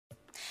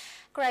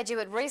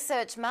Graduate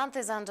Research Month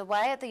is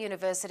underway at the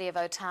University of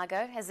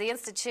Otago as the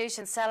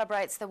institution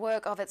celebrates the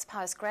work of its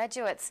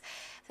postgraduates.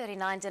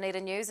 39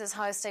 Dunedin News is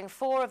hosting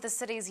 4 of the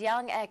city's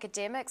young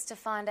academics to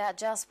find out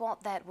just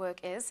what that work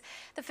is.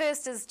 The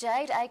first is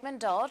Jade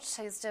Aikman-Dodd,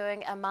 who's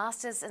doing a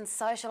Masters in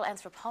Social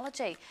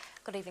Anthropology.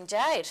 Good evening,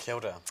 Jade. Kia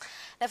ora.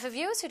 Now, for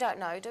viewers who don't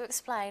know, do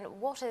explain,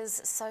 what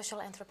is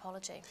social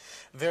anthropology?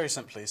 Very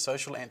simply,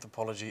 social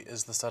anthropology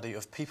is the study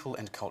of people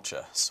and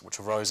culture, which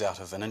arose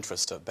out of an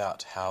interest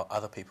about how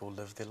other people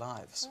live their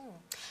lives.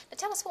 Now,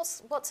 tell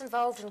us what's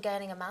involved in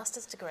gaining a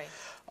master's degree.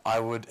 I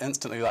would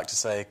instantly like to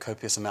say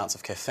copious amounts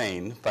of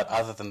caffeine, but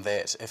other than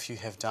that, if you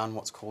have done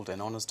what's called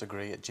an honours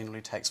degree, it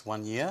generally takes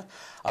 1 year.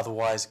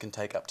 Otherwise, it can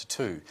take up to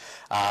 2.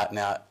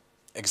 Now,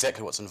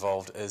 exactly what's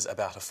involved is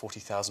about a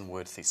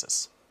 40,000-word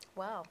thesis.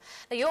 Wow.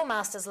 Now, your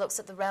master's looks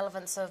at the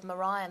relevance of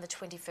marae in the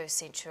 21st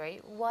century.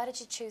 Why did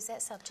you choose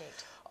that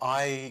subject?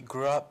 I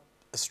grew up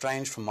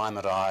estranged from my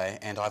marae,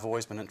 and I've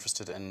always been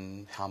interested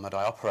in how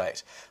marae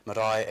operate.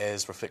 Marae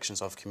as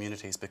reflections of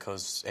communities,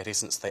 because at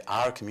essence they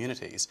are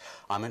communities.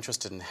 I'm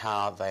interested in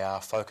how they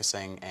are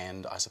focusing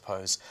and, I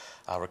suppose,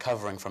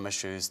 recovering from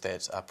issues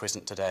that are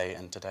present today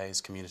in today's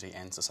community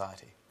and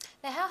society.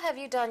 Now, how have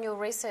you done your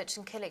research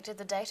and collected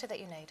the data that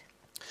you need?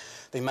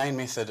 The main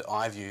method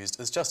I've used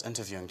is just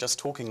interviewing, just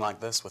talking like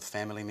this with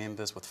family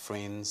members, with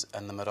friends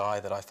in the marae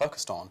that I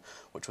focused on,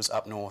 which was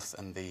up north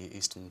in the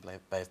eastern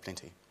Bay of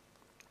Plenty.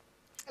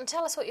 And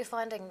tell us what you're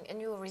finding in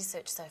your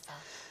research so far.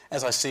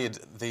 As I said,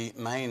 the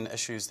main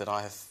issues that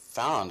I have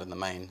found in the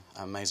main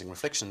amazing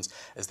reflections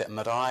is that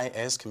marae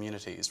as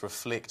communities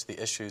reflect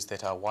the issues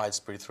that are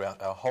widespread throughout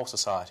our whole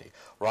society,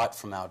 right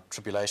from our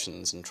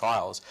tribulations and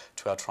trials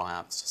to our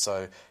triumphs.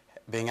 So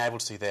being able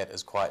to see that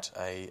is quite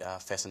a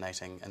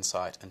fascinating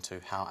insight into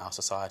how our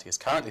society is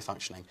currently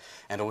functioning,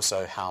 and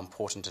also how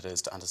important it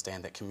is to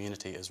understand that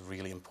community is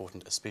really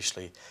important,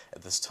 especially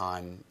at this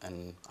time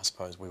in, I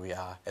suppose, where we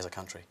are as a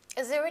country.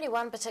 Is there any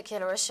one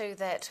particular issue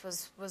that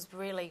was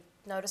really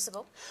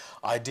noticeable?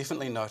 I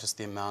definitely noticed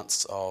the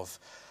amounts of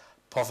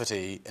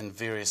poverty in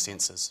various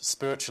senses,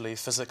 spiritually,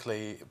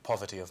 physically,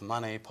 poverty of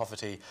money,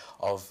 poverty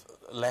of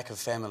lack of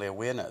family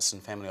awareness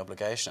and family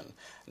obligation.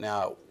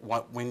 Now,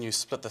 when you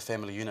split the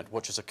family unit,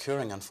 which is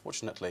occurring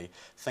unfortunately,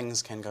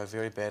 things can go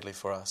very badly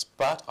for us.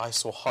 But I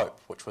saw hope,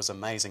 which was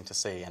amazing to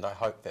see, and I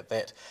hope that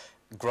that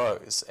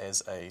grows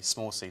as a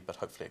small seed, but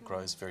hopefully it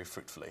grows very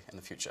fruitfully in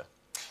the future.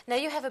 Now,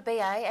 you have a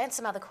BA and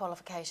some other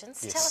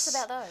qualifications. Yes. Tell us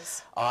about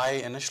those. I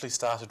initially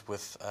started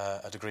with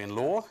a degree in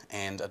law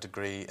and a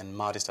degree in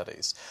Māori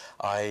studies.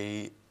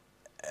 I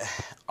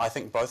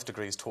think both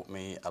degrees taught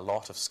me a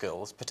lot of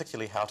skills,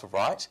 particularly how to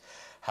write,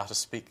 how to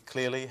speak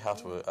clearly, how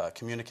to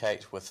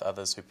communicate with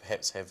others who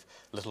perhaps have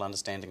little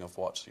understanding of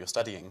what you're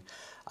studying,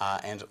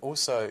 and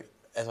also,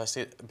 as I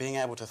said, being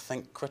able to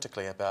think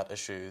critically about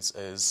issues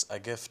is a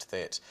gift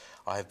that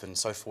I have been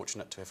so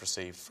fortunate to have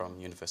received from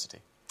university.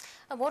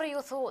 And what are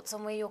your thoughts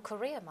on where your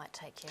career might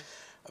take you?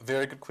 A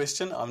very good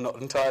question. I'm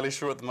not entirely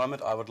sure at the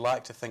moment. I would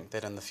like to think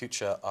that in the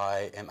future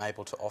I am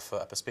able to offer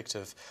a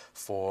perspective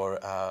for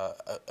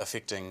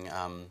affecting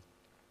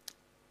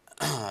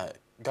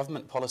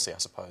government policy, I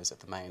suppose, at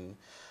the main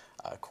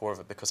core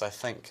of it, because I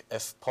think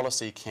if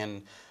policy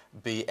can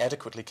be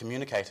adequately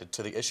communicated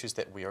to the issues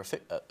that we are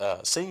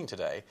seeing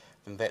today,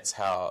 then that's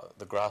how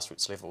the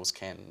grassroots levels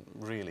can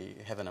really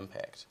have an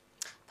impact.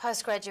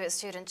 Postgraduate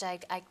student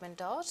Jade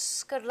Aikman-Dodd,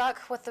 good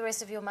luck with the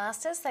rest of your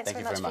Masters. Thanks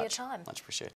very much for your time. Much appreciated.